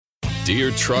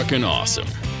Deer Truckin' Awesome.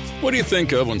 What do you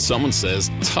think of when someone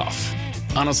says tough?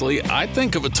 Honestly, I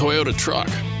think of a Toyota truck.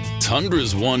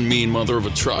 Tundra's one mean mother of a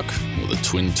truck with a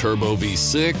twin-turbo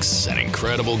V6 and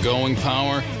incredible going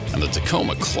power, and the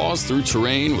Tacoma claws through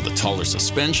terrain with a taller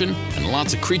suspension and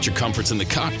lots of creature comforts in the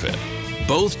cockpit.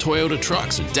 Both Toyota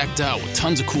trucks are decked out with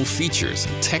tons of cool features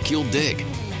and tech you'll dig.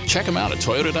 Check them out at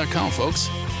Toyota.com, folks.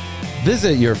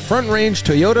 Visit your Front Range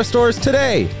Toyota stores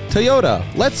today. Toyota,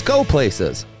 let's go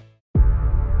places.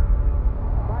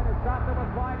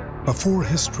 Before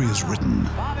history is written,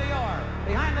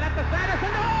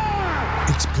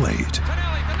 it's played.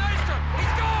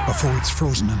 Before it's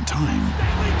frozen in time,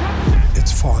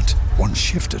 it's fought one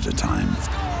shift at a time.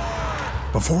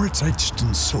 Before it's etched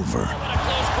in silver,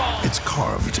 it's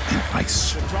carved in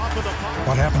ice.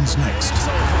 What happens next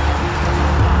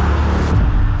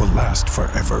will last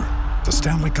forever. The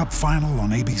Stanley Cup Final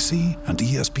on ABC and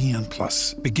ESPN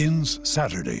Plus begins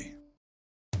Saturday.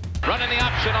 Running the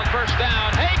option on first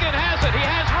down. Hagan has it. He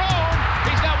has room.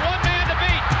 He's got one man to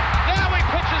beat. Now he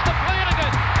pitches to Flanagan,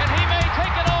 and he may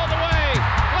take it all the way.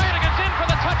 Flanagan's in for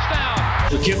the touchdown.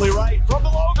 McKinley Wright from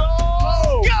the logo.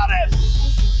 Oh, got it!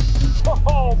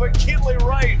 Oh, McKinley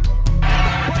Wright.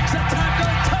 Breaks a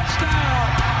tackle.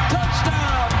 Touchdown.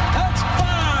 Touchdown. That's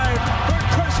 5 for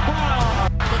Chris Brown.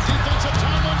 The defensive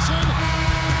Tomlinson.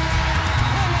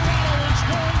 Colorado is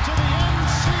going to the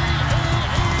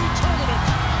NCAA tournament.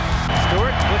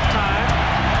 Stewart with time.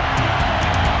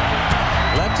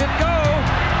 Lets it go.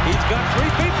 He's got 3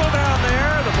 people down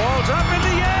there. The ball's up in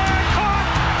the air. Caught.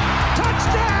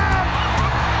 Touchdown.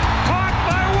 Caught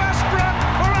by Westbrook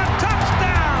for a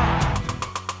touchdown.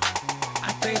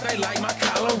 I think they like my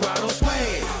Colorado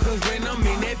swag. Cause when I'm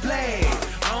in that play,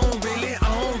 I don't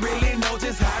really know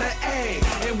just how to act.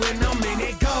 And when I'm in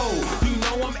it go, you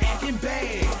know I'm acting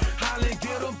bad. Holly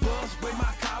get a bus with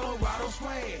my Colorado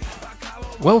swag.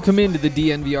 Welcome into the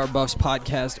DNVR Buffs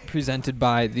podcast presented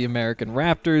by the American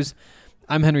Raptors.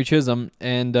 I'm Henry Chisholm,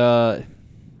 and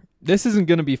this isn't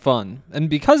going to be fun. And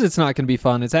because it's not going to be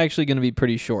fun, it's actually going to be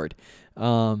pretty short.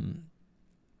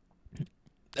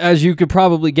 As you could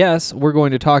probably guess, we're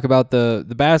going to talk about the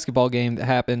basketball game that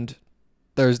happened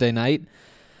Thursday night.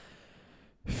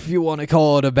 If you want to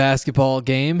call it a basketball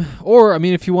game. Or, I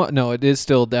mean, if you want... No, it is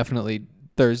still definitely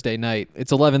Thursday night.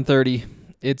 It's 11:30.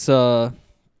 It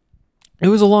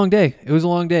was a long day.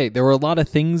 There were a lot of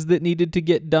things that needed to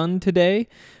get done today.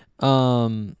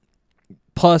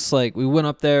 Plus, like, we went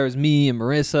up there, it was me and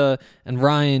Marissa and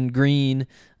Ryan Green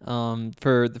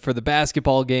for the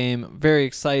basketball game. Very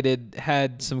excited,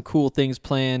 had some cool things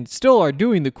planned. Still are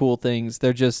doing the cool things.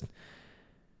 They're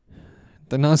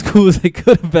not as cool as they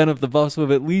could have been if the Buffs would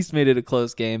have at least made it a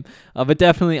close game. But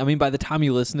definitely, I mean, by the time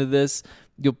you listen to this,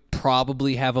 you'll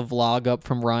probably have a vlog up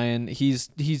from Ryan. He's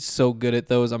so good at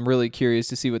those. I'm really curious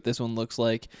to see what this one looks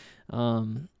like.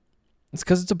 It's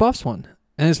because it's a Buffs one.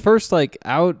 And his first, like,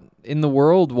 out in the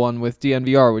world one with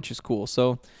DNVR, which is cool.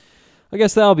 So I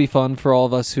guess that'll be fun for all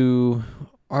of us who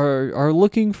are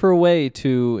looking for a way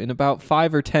to, in about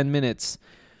 5 or 10 minutes,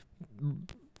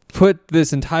 put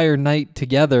this entire night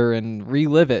together and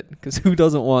relive it, because who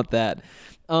doesn't want that?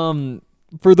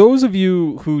 For those of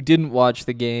you who didn't watch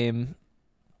the game,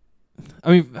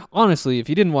 I mean, honestly, if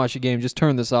you didn't watch the game, just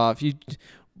turn this off.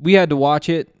 We had to watch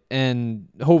it, and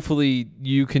hopefully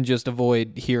you can just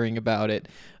avoid hearing about it.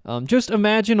 Just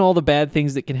imagine all the bad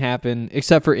things that can happen,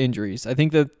 except for injuries. I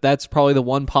think that's probably the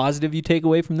one positive you take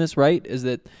away from this, right? Is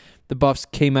that the Buffs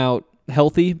came out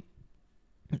healthy.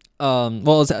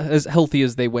 Well, as healthy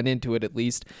as they went into it, at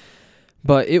least.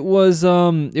 But it was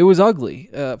ugly.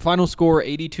 Final score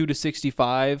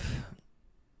 82-65.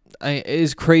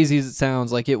 As crazy as it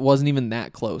sounds, like, it wasn't even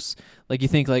that close. Like, you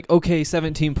think, like, okay,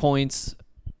 17 points.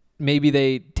 Maybe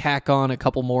they tack on a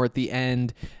couple more at the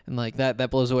end, and like that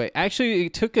blows away. Actually,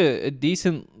 it took a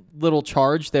decent little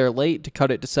charge there late to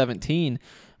cut it to 17.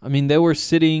 I mean, they were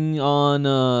sitting on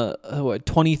a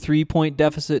 23-point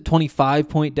deficit,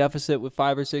 25-point deficit with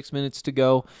 5 or 6 minutes to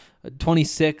go,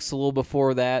 26 a little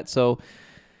before that. So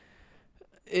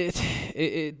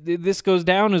this goes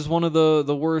down as one of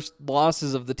the worst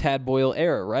losses of the Tad Boyle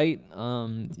era, right?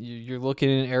 You're looking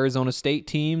at an Arizona State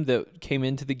team that came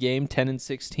into the game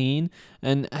 10-16,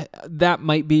 and that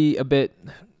might be a bit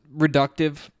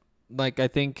reductive. Like, I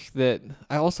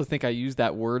also think I used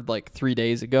that word like 3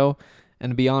 days ago. And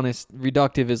to be honest,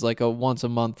 reductive is like a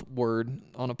once-a-month word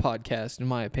on a podcast, in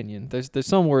my opinion. There's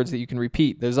some words that you can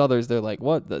repeat. There's others, they're like,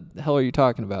 what the hell are you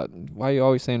talking about? Why are you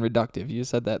always saying reductive? You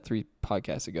said that 3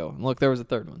 podcasts ago. And look, there was a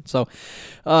third one. So,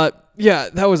 yeah,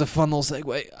 that was a fun little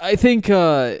segue. I think,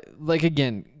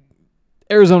 again,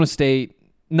 Arizona State,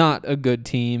 not a good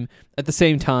team. at the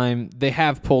same time, they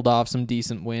have pulled off some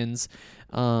decent wins.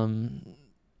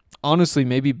 Honestly,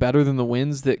 maybe better than the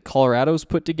wins that Colorado's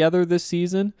put together this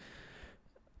season.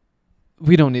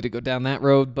 We don't need to go down that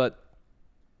road, but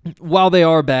while they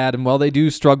are bad and while they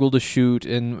do struggle to shoot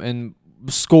and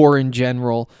score in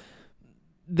general,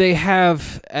 they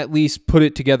have at least put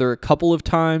it together a couple of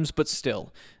times, but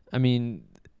still, I mean,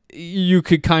 you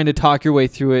could kind of talk your way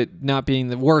through it not being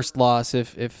the worst loss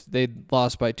if they'd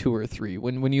lost by 2 or 3.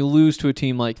 When you lose to a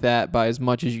team like that by as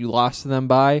much as you lost to them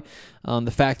by,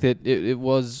 the fact that it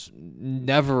was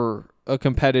never a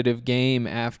competitive game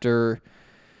after,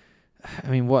 I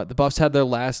mean, the Buffs had their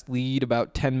last lead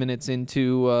about 10 minutes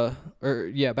into,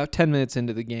 about 10 minutes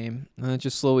into the game, and it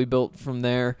just slowly built from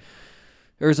there.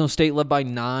 Arizona State led by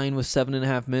 9 with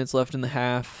 7.5 minutes left in the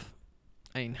half.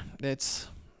 I mean,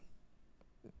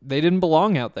 they didn't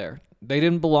belong out there. They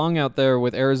didn't belong out there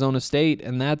with Arizona State,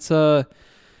 and that's a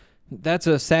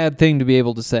sad thing to be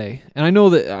able to say. And I know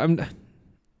that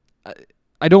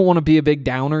I don't want to be a big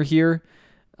downer here,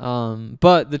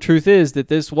 but the truth is that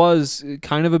this was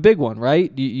kind of a big one,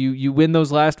 right? You win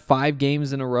those last 5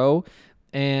 games in a row,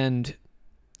 and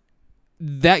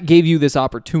that gave you this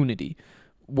opportunity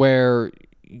where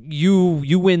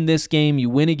you win this game, you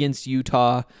win against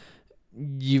Utah.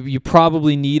 You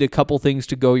probably need a couple things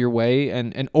to go your way,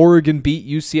 and Oregon beat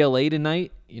UCLA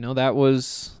tonight. You know, that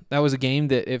was a game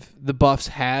that if the Buffs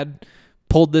had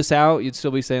pulled this out, you'd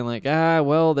still be saying like,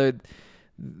 well,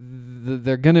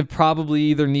 they're gonna probably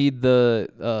either need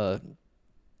the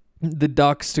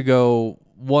Ducks to go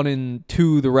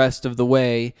 1-2 the rest of the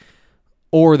way,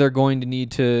 or they're going to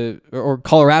need to, or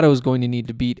Colorado is going to need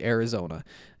to beat Arizona,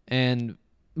 and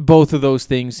both of those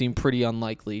things seem pretty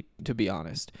unlikely, to be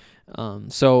honest.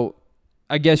 So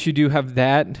I guess you do have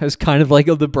that as kind of like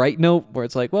the bright note where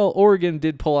it's like, well, Oregon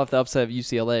did pull off the upset of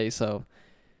UCLA, so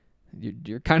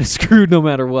you're kind of screwed no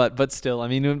matter what. But still, I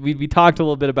mean, we talked a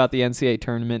little bit about the NCAA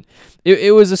tournament.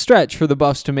 It was a stretch for the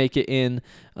Buffs to make it in,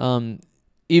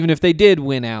 even if they did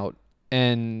win out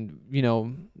and, you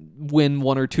know, win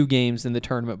 1 or 2 games in the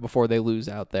tournament before they lose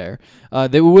out there.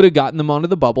 They would have gotten them onto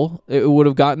the bubble. It would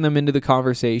have gotten them into the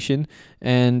conversation.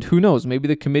 And who knows, maybe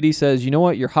the committee says, you know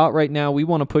what, you're hot right now. We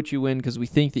want to put you in because we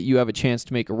think that you have a chance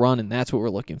to make a run, and that's what we're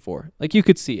looking for. Like, you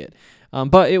could see it.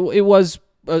 But it was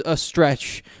a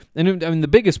stretch. And I mean, the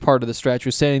biggest part of the stretch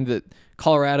was saying that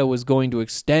Colorado was going to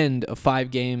extend a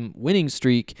 5-game winning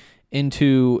streak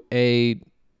into a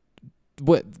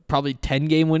probably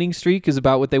 10-game winning streak is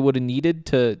about what they would have needed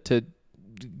to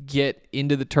get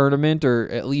into the tournament, or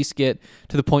at least get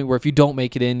to the point where if you don't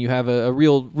make it in, you have a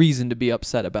real reason to be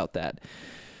upset about that.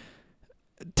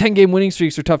 10-game winning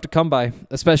streaks are tough to come by,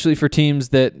 especially for teams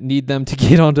that need them to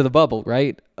get onto the bubble,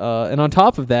 right? And on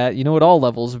top of that, you know, at all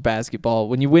levels of basketball,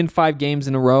 when you win 5 games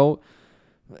in a row,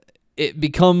 it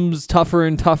becomes tougher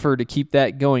and tougher to keep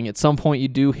that going. At some point, you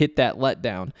do hit that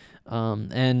letdown.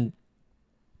 And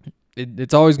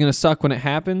it's always going to suck when it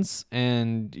happens,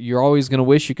 and you're always going to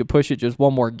wish you could push it just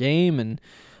one more game and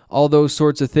all those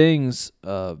sorts of things.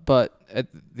 But at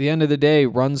the end of the day,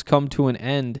 runs come to an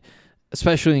end,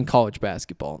 especially in college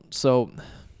basketball. So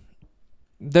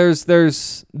there's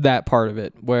that part of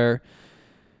it where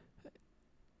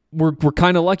we're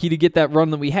kind of lucky to get that run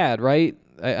that we had, right?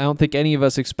 I don't think any of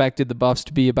us expected the Buffs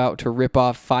to be about to rip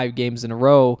off 5 games in a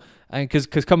row,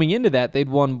 because coming into that, they'd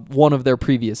won 1 of their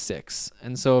previous 6.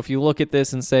 And so if you look at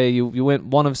this and say you went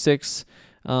 1 of 6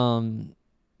 coming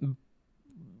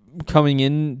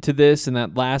into this in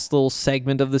that last little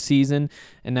segment of the season,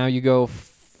 and now you go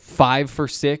 5 for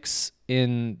 6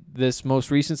 in this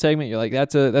most recent segment, you're like,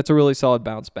 that's a really solid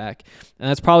bounce back. And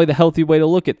that's probably the healthy way to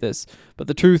look at this. But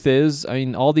the truth is, I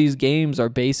mean, all these games are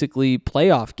basically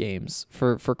playoff games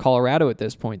for Colorado at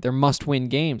this point. They're must-win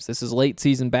games. This is late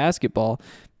season basketball.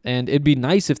 And it'd be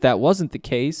nice if that wasn't the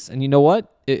case. And you know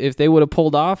what? If they would have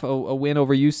pulled off a win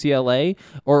over UCLA,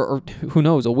 or who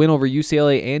knows, a win over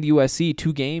UCLA and USC,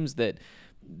 2 games that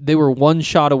they were 1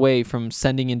 shot away from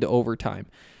sending into overtime.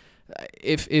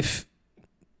 If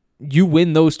you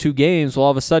win those 2 games, well,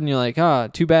 all of a sudden you're like,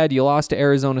 too bad you lost to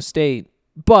Arizona State.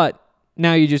 But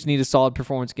now you just need a solid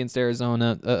performance against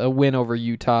Arizona, a win over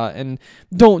Utah, and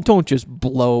don't just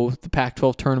blow the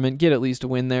Pac-12 tournament. Get at least a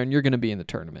win there, and you're going to be in the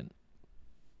tournament.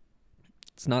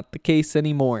 It's not the case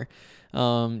anymore.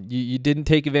 You didn't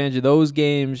take advantage of those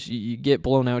games. You get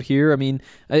blown out here. I mean,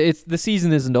 the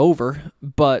season isn't over,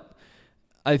 but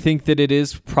I think that it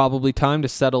is probably time to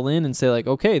settle in and say, like,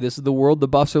 okay, this is the world the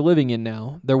Buffs are living in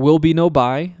now. There will be no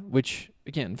bye, which,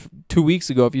 again, 2 weeks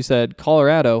ago, if you said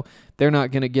Colorado, they're not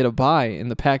going to get a bye in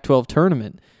the Pac-12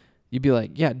 tournament, you'd be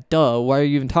like, yeah, duh, why are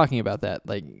you even talking about that?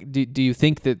 Like, do you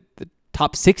think that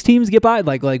top 6 teams get by?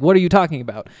 Like what are you talking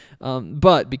about?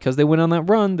 But because they went on that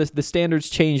run, the standards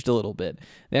changed a little bit.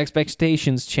 The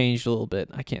expectations changed a little bit.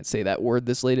 I can't say that word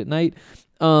this late at night.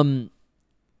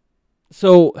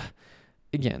 So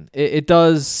again, it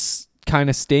does kind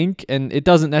of stink, and it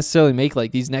doesn't necessarily make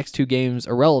like these next 2 games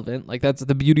irrelevant. Like that's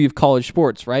the beauty of college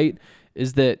sports, right?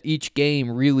 Is that each game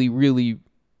really, really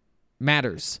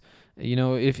matters. You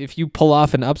know, if you pull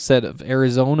off an upset of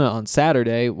Arizona on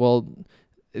Saturday, well,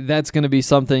 that's going to be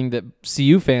something that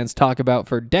CU fans talk about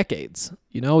for decades.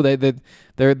 You know, there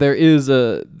is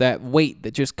that weight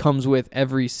that just comes with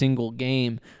every single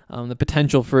game, the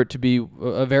potential for it to be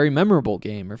a very memorable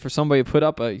game, or for somebody to put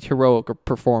up a heroic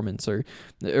performance or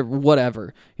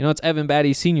whatever. You know, it's Evan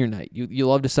Batty's senior night. You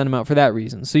love to send him out for that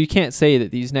reason. So you can't say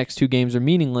that these next 2 games are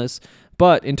meaningless,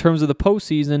 but in terms of the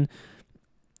postseason,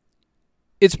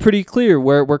 it's pretty clear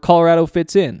where Colorado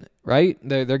fits in, right?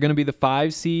 They're going to be the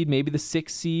 5 seed, maybe the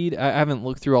 6 seed. I haven't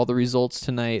looked through all the results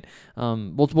tonight.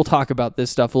 We'll talk about this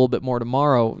stuff a little bit more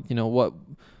tomorrow. You know what?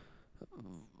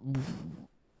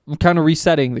 I'm kind of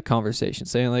resetting the conversation,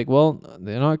 saying like, well,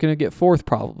 they're not going to get 4th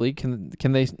probably. Can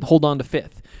they hold on to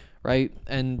 5th, right?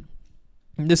 And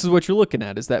this is what you're looking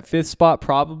at: is that 5th spot,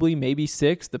 probably maybe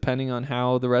 6th, depending on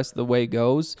how the rest of the way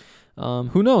goes.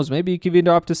 Who knows? Maybe you could even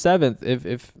drop to 7th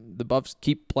if the Buffs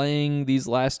keep playing these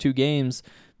last 2 games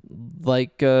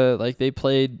like they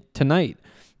played tonight.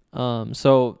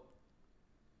 So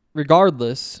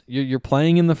regardless, you're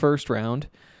playing in the first round.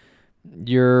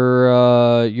 You're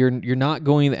not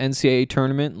going to the NCAA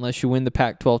tournament unless you win the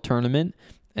Pac-12 tournament,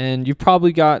 and you've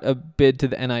probably got a bid to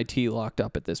the NIT locked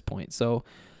up at this point. So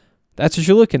that's what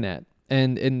you're looking at.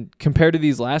 And compared to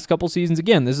these last couple seasons,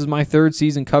 again, this is my 3rd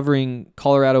season covering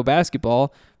Colorado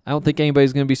basketball. I don't think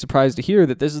anybody's going to be surprised to hear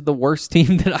that this is the worst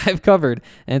team that I've covered.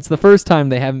 And it's the first time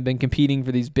they haven't been competing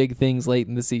for these big things late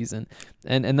in the season.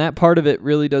 And that part of it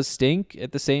really does stink.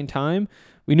 At the same time,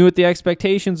 we knew what the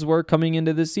expectations were coming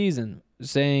into the season,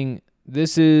 saying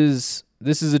this is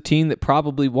a team that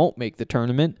probably won't make the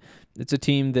tournament. It's a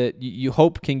team that you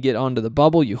hope can get onto the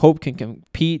bubble. You hope can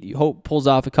compete. You hope pulls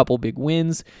off a couple big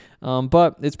wins.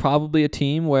 But it's probably a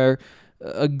team where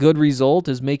a good result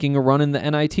is making a run in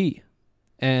the NIT.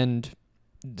 And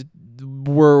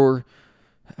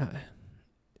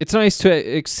it's nice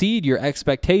to exceed your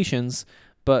expectations,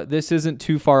 but this isn't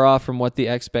too far off from what the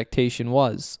expectation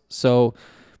was. So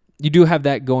you do have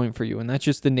that going for you, and that's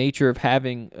just the nature of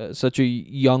having such a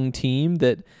young team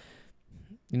that,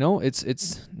 you know,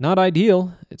 it's not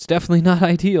ideal. It's definitely not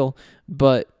ideal,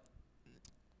 but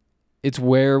it's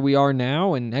where we are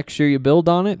now, and next year you build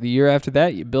on it. The year after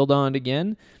that, you build on it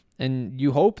again, and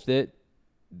you hope that,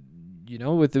 you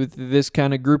know, with this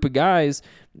kind of group of guys,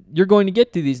 you're going to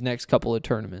get to these next couple of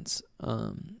tournaments.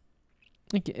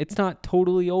 It's not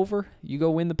totally over. You go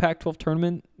win the Pac-12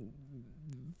 tournament,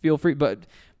 feel free. But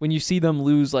when you see them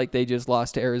lose like they just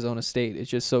lost to Arizona State, it's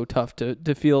just so tough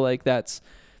to feel like that's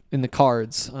in the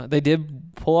cards. They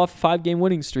did pull off a 5-game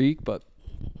winning streak, but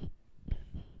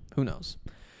who knows?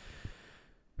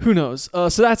 Who knows?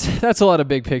 So that's a lot of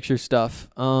big picture stuff.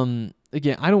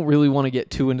 Again, I don't really want to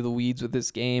get too into the weeds with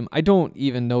this game. I don't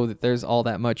even know that there's all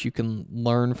that much you can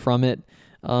learn from it.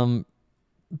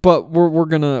 But we're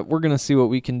gonna see what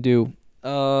we can do.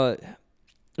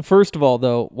 First of all,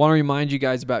 though, want to remind you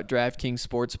guys about DraftKings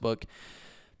Sportsbook.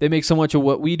 They make so much of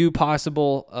what we do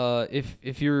possible.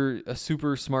 If you're a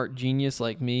super smart genius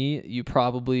like me, you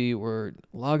probably were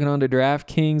logging on to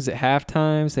DraftKings at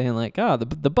halftime saying like,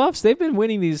 the Buffs, they've been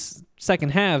winning these second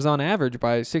halves on average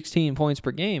by 16 points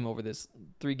per game over this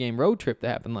 3-game road trip that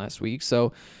happened last week.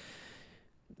 So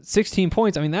 16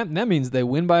 points, I mean, that means they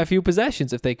win by a few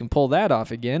possessions if they can pull that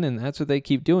off again, and that's what they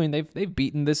keep doing. They've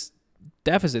beaten this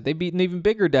deficit. They beat an even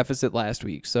bigger deficit last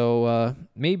week. So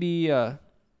maybe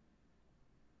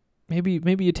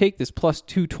you take this plus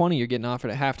 220 you're getting offered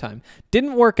at halftime.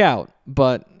 Didn't work out,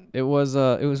 but it was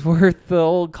worth the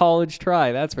old college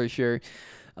try, that's for sure.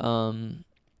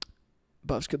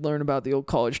 Buffs could learn about the old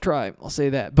college try, I'll say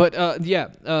that. But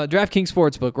DraftKings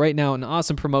Sportsbook right now, an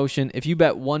awesome promotion. If you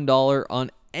bet $1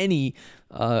 on any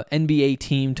NBA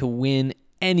team to win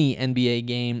any NBA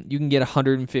game, you can get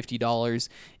 $150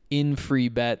 in free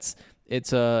bets.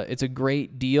 It's a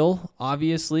great deal,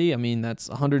 obviously. I mean, that's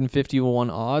 151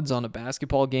 odds on a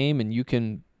basketball game, and you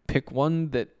can pick one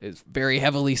that is very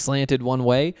heavily slanted one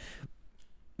way.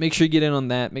 Make sure you get in on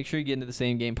that. Make sure you get into the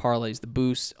same game parlays, the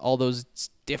boosts, all those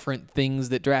different things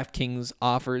that DraftKings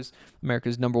offers.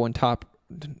 America's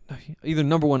either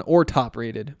number one or top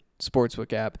rated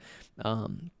sportsbook app.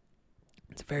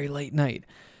 It's a very late night.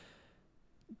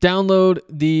 Download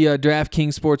the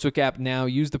DraftKings Sportsbook app now.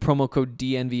 Use the promo code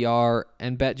DNVR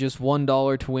and bet just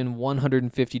 $1 to win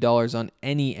 $150 on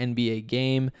any NBA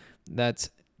game. That's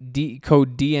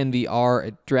code DNVR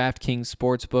at DraftKings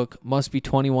Sportsbook. Must be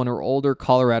 21 or older.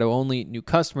 Colorado only. New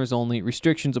customers only.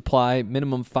 Restrictions apply.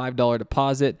 Minimum $5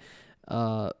 deposit.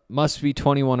 Must be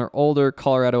 21 or older.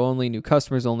 Colorado only. New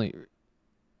customers only.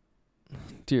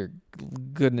 Dear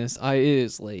goodness, it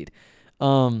is late.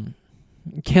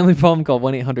 Can't leave a problem, call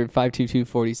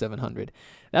 1-800-522-4700.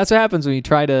 That's what happens when you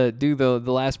try to do the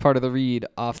last part of the read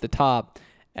off the top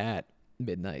at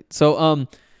midnight. So,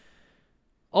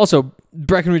 also,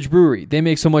 Breckenridge Brewery. They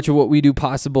make so much of what we do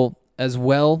possible as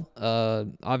well.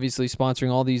 Obviously sponsoring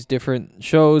all these different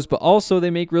shows, but also they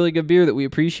make really good beer that we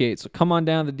appreciate. So come on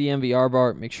down to the DNVR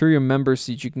bar. Make sure you're a member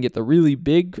so that you can get the really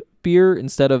big beer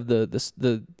instead of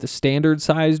the standard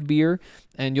sized beer,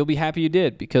 and you'll be happy you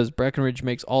did, because Breckenridge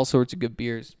makes all sorts of good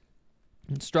beers.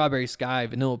 Strawberry Sky,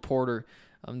 Vanilla Porter,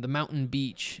 the Mountain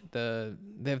Beach, they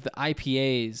have the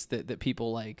IPAs that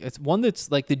people like. It's one that's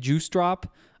like the Juice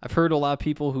Drop. I've heard a lot of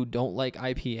people who don't like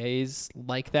IPAs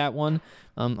like that one.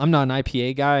 I'm not an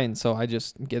IPA guy, and so I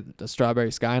just get the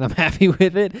Strawberry Sky, and I'm happy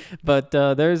with it. But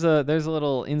there's a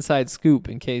little inside scoop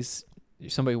in case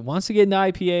somebody wants to get into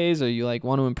IPAs, or you like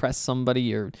want to impress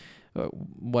somebody, or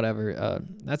whatever.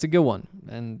 That's a good one,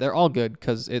 and they're all good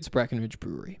because it's Breckenridge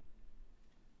Brewery.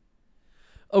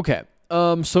 Okay,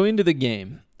 so into the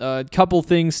game. A couple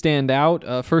things stand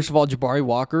out. First of all, Jabari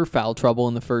Walker, foul trouble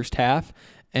in the first half,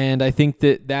 and I think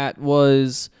that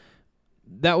was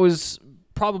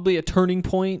probably a turning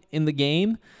point in the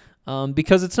game,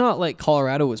 because it's not like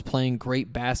Colorado was playing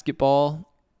great basketball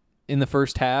in the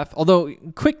first half. Although,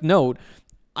 quick note,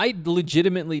 I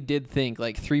legitimately did think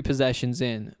like 3 possessions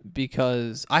in,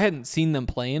 because I hadn't seen them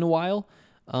play in a while.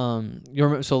 You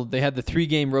remember, so they had the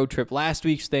 3-game road trip last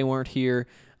week, so they weren't here.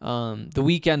 The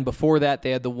weekend before that,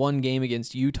 they had the 1 game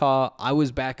against Utah. I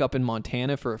was back up in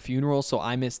Montana for a funeral, so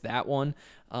I missed that one.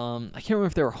 I can't remember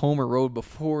if they were home or road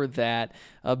before that.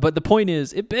 But the point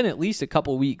is, it'd been at least a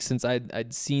couple weeks since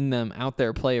I'd seen them out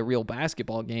there play a real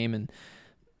basketball game, and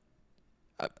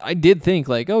I did think,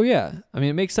 like, oh, yeah. I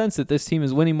mean, it makes sense that this team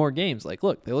is winning more games. Like,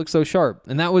 look, they look so sharp.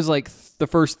 And that was, like, the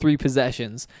first 3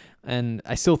 possessions. And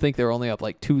I still think they were only up,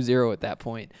 like, 2-0 at that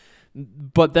point.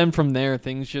 But then from there,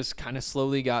 things just kind of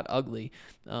slowly got ugly.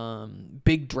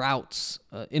 Big droughts,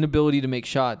 inability to make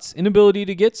shots, inability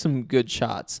to get some good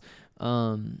shots.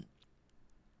 A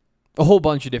whole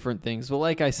bunch of different things. But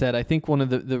like I said, I think one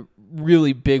of the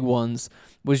really big ones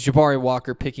was Jabari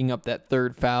Walker picking up that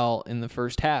 3rd foul in the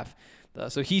first half.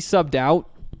 So he subbed out.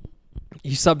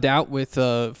 He subbed out with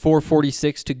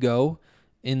 4:46 to go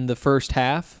in the first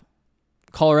half.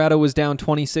 Colorado was down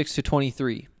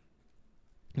 26-23.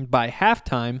 By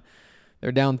halftime,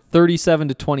 they're down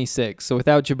 37-26. So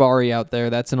without Jabari out there,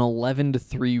 that's an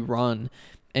 11-3 run.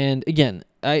 And again,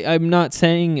 I'm not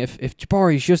saying if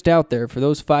Jabari's just out there for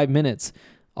those 5 minutes,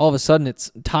 all of a sudden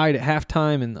it's tied at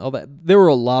halftime and all that. There were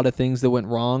a lot of things that went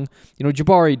wrong. You know,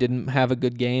 Jabari didn't have a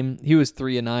good game. He was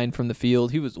 3-9 from the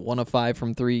field. He was 1-5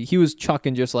 from 3. He was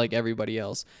chucking just like everybody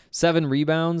else. 7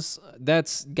 rebounds,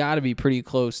 that's got to be pretty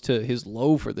close to his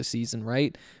low for the season,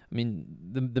 right? I mean,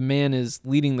 the man is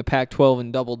leading the Pac-12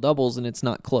 in double-doubles, and it's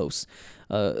not close.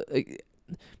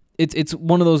 It's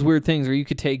one of those weird things where you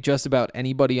could take just about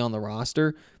anybody on the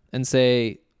roster and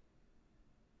say,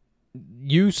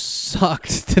 you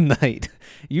sucked tonight.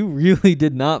 You really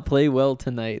did not play well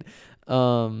tonight.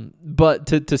 But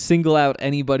to single out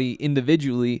anybody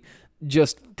individually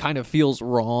just kind of feels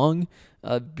wrong,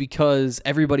 because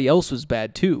everybody else was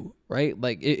bad too, right?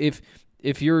 Like if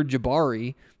you're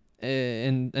Jabari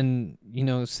and you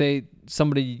know, say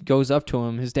somebody goes up to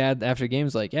him, his dad after the game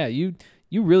is like, yeah, you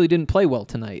really didn't play well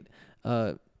tonight.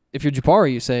 If you're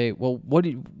Jabari, you say, well, what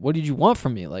did you want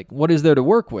from me? Like, what is there to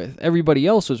work with? Everybody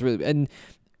else was really... And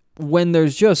when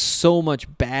there's just so much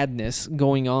badness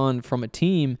going on from a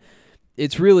team,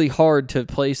 it's really hard to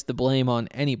place the blame on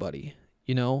anybody.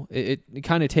 You know, it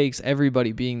kind of takes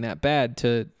everybody being that bad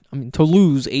to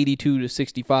lose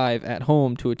 82-65 at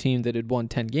home to a team that had won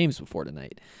 10 games before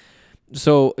tonight.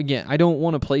 So, again, I don't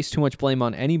want to place too much blame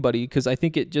on anybody, because I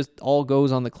think it just all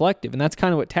goes on the collective. And that's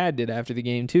kind of what Tad did after the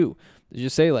game, too. They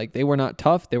just say, like, they were not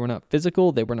tough, they were not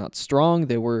physical, they were not strong,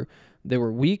 they were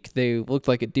weak, they looked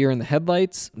like a deer in the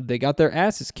headlights, they got their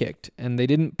asses kicked, and they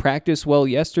didn't practice well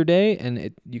yesterday,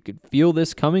 and you could feel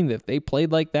this coming, that if they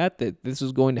played like that this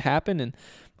was going to happen, and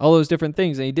all those different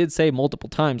things. And he did say multiple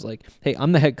times, like, hey,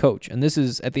 I'm the head coach, and this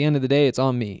is, at the end of the day, it's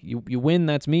on me. You win,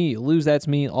 that's me. You lose, that's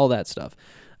me, all that stuff.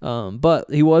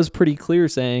 But he was pretty clear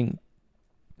saying,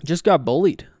 just got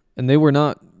bullied, and they were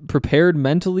not prepared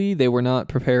mentally. They were not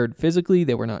prepared physically.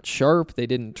 They were not sharp. They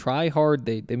didn't try hard.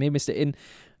 They made mistakes. And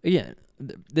again,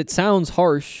 that sounds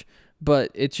harsh,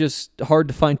 but it's just hard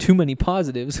to find too many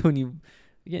positives when you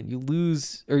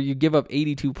lose or you give up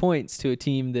 82 points to a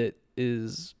team that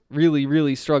is really,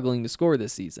 really struggling to score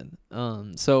this season.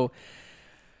 So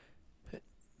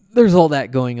there's all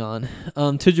that going on.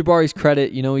 To Jabari's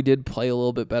credit, he did play a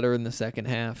little bit better in the second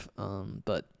half,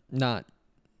 but not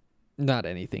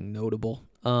anything notable.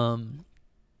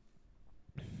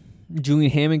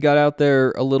 Julian Hammond got out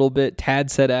there a little bit. Tad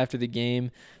said after the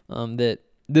game that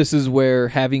this is where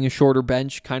having a shorter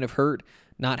bench kind of hurt.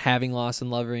 Not having Lawson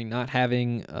Lovering, not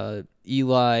having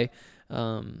Eli.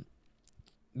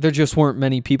 There just weren't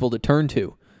many people to turn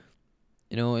to.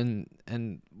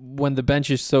 And when the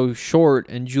bench is so short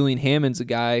and Julian Hammond's a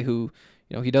guy who,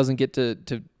 he doesn't get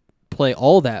to play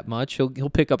all that much. He'll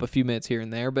pick up a few minutes here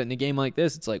and there, but in a game like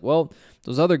this, it's like, well,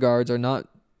 those other guards are not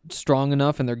strong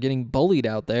enough and they're getting bullied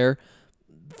out there.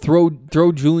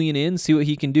 Throw Julian in, see what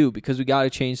he can do, because we got to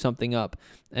change something up.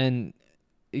 And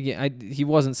he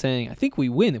wasn't saying, I think we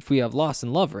win if we have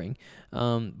Lawson Lovering.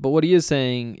 But what he is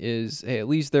saying is, hey, at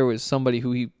least there was somebody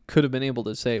who he could have been able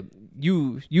to say,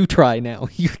 you try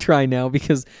now,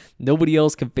 because nobody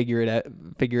else can figure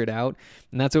it out.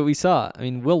 And that's what we saw. I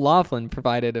mean, Will Laughlin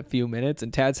provided a few minutes,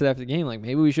 and Tad said after the game, like,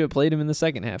 maybe we should have played him in the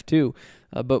second half too.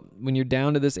 But when you're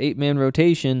down to this 8-man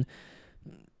rotation,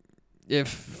 if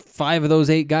 5 of those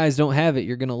 8 guys don't have it,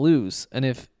 you're going to lose. And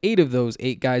if 8 of those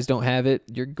 8 guys don't have it,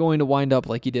 you're going to wind up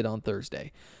like you did on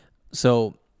Thursday.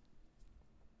 So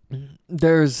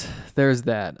there's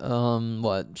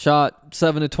that. Shot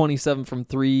 7 of 27 from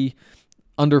 3,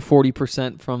 under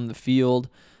 40% from the field.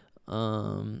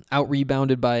 Out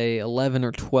rebounded by 11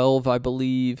 or 12, I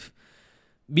believe.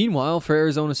 Meanwhile, for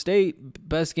Arizona State,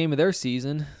 best game of their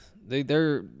season.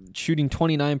 They're shooting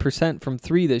 29% from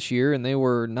 3 this year, and they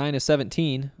were 9 of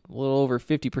 17, a little over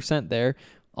 50% there,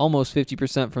 almost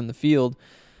 50% from the field.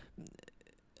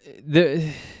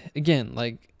 Again,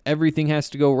 like, everything has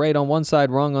to go right on one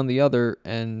side, wrong on the other,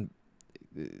 and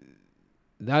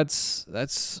that's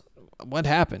what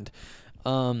happened.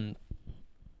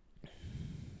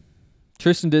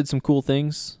 Tristan did some cool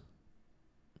things.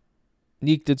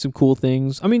 Neek did some cool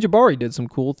things. I mean, Jabari did some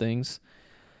cool things.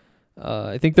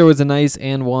 I think there was a nice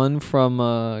and one from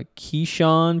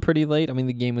Keyshawn pretty late. I mean,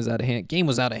 the game was out of hand. Game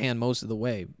was out of hand most of the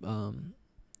way.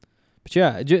 But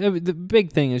yeah, the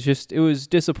big thing is just it was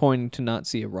disappointing to not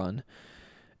see a run.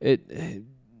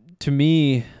 To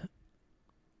me,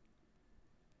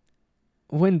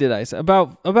 when did I say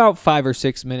about 5 or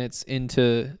 6 minutes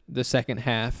into the second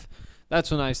half?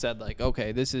 That's when I said, like,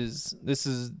 okay, this is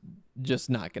just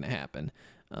not going to happen.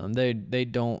 They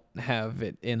don't have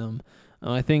it in them.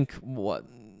 I think,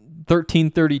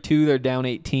 13:32, they're down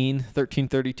 18,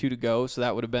 13:32 to go, so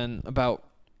that would have been about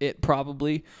it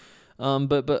probably.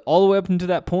 But all the way up into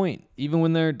that point, even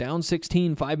when they're down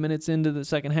 16, 5 minutes into the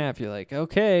second half, you're like,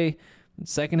 okay,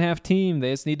 second half team,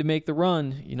 they just need to make the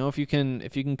run. If you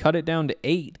can cut it down to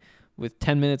 8 with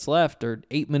 10 minutes left or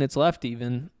 8 minutes left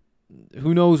even,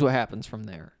 who knows what happens from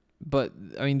there. But,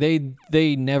 I mean,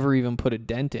 they never even put a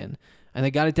dent in. And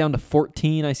they got it down to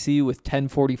 14, I see, with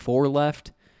 10:44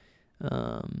 left.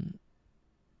 I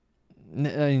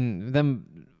mean,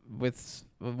 them with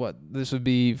this would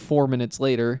be 4 minutes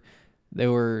later, they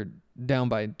were down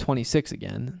by 26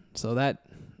 again. So that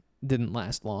didn't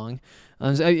last long.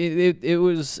 It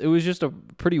was just a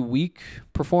pretty weak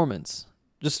performance,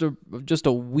 just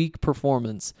a weak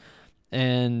performance,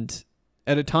 and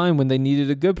at a time when they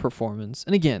needed a good performance.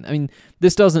 And again, I mean,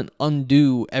 this doesn't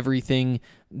undo everything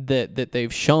that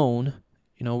they've shown.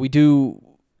 We do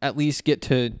at least get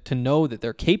to know that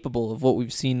they're capable of what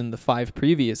we've seen in the 5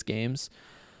 previous games.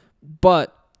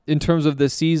 But in terms of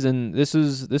this season, this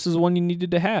is one you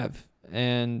needed to have,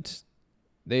 and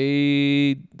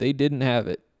they didn't have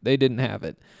it. They didn't have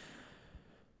it.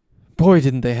 Boy,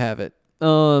 didn't they have it.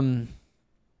 Again,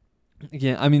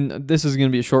 I mean, this is going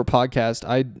to be a short podcast.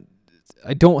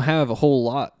 I don't have a whole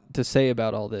lot to say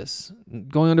about all this.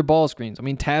 Going under ball screens. I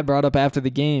mean, Tad brought up after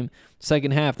the game,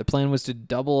 second half, the plan was to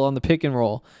double on the pick and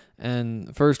roll.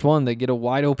 And first one, they get a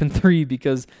wide open 3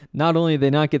 because not only did they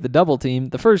not get the double team,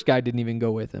 the first guy didn't even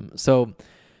go with him. So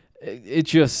it's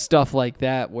just stuff like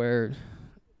that where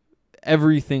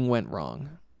everything went wrong.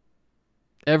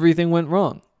 Everything went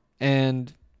wrong.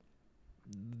 And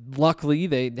luckily,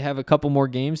 they have a couple more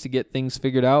games to get things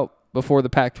figured out before the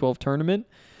Pac-12 tournament.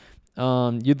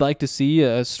 You'd like to see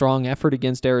a strong effort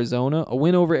against Arizona. A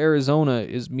win over Arizona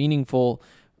is meaningful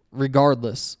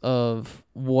regardless of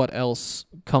what else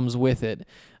comes with it.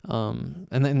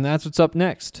 And that's what's up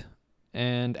next.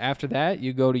 And after that,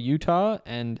 you go to Utah,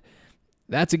 and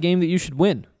that's a game that you should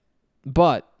win.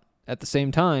 But at the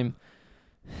same time,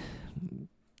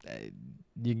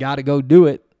 you got to go do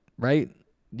it, right?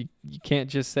 You can't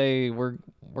just say we're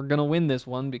going to win this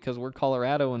one because we're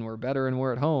Colorado and we're better and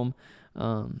we're at home.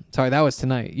 Sorry, that was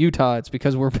tonight. Utah, it's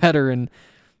because we're better, and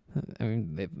I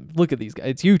mean, look at these guys.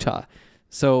 It's Utah.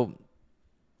 So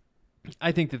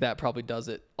I think that probably does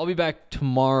it. I'll be back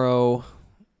tomorrow,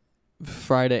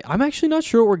 Friday. I'm actually not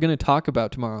sure what we're going to talk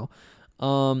about tomorrow.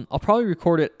 I'll probably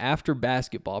record it after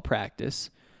basketball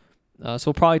practice. So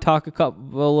we'll probably talk a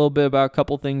little bit about a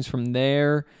couple things from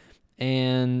there.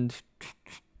 And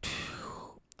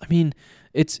I mean,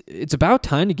 it's about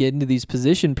time to get into these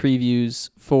position previews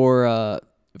for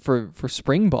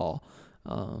spring ball.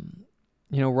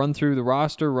 Run through the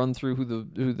roster, run through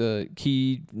who the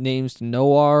key names to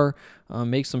know are,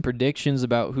 make some predictions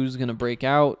about who's going to break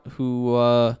out,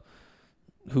 who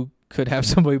could have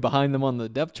somebody behind them on the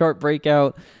depth chart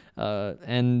breakout.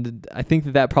 And I think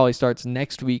that probably starts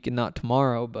next week and not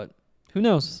tomorrow, but who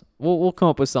knows? We'll come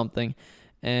up with something.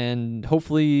 And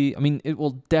hopefully, I mean, it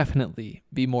will definitely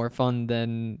be more fun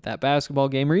than that basketball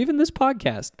game or even this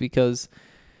podcast, because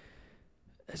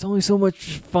there's only so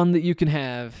much fun that you can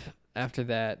have after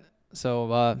that.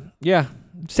 So, yeah,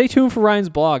 stay tuned for Ryan's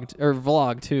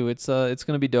vlog too. It's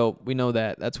going to be dope. We know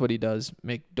that. That's what he does,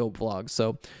 make dope vlogs.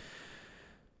 So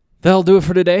that'll do it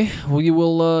for today. We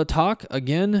will talk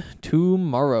again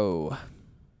tomorrow.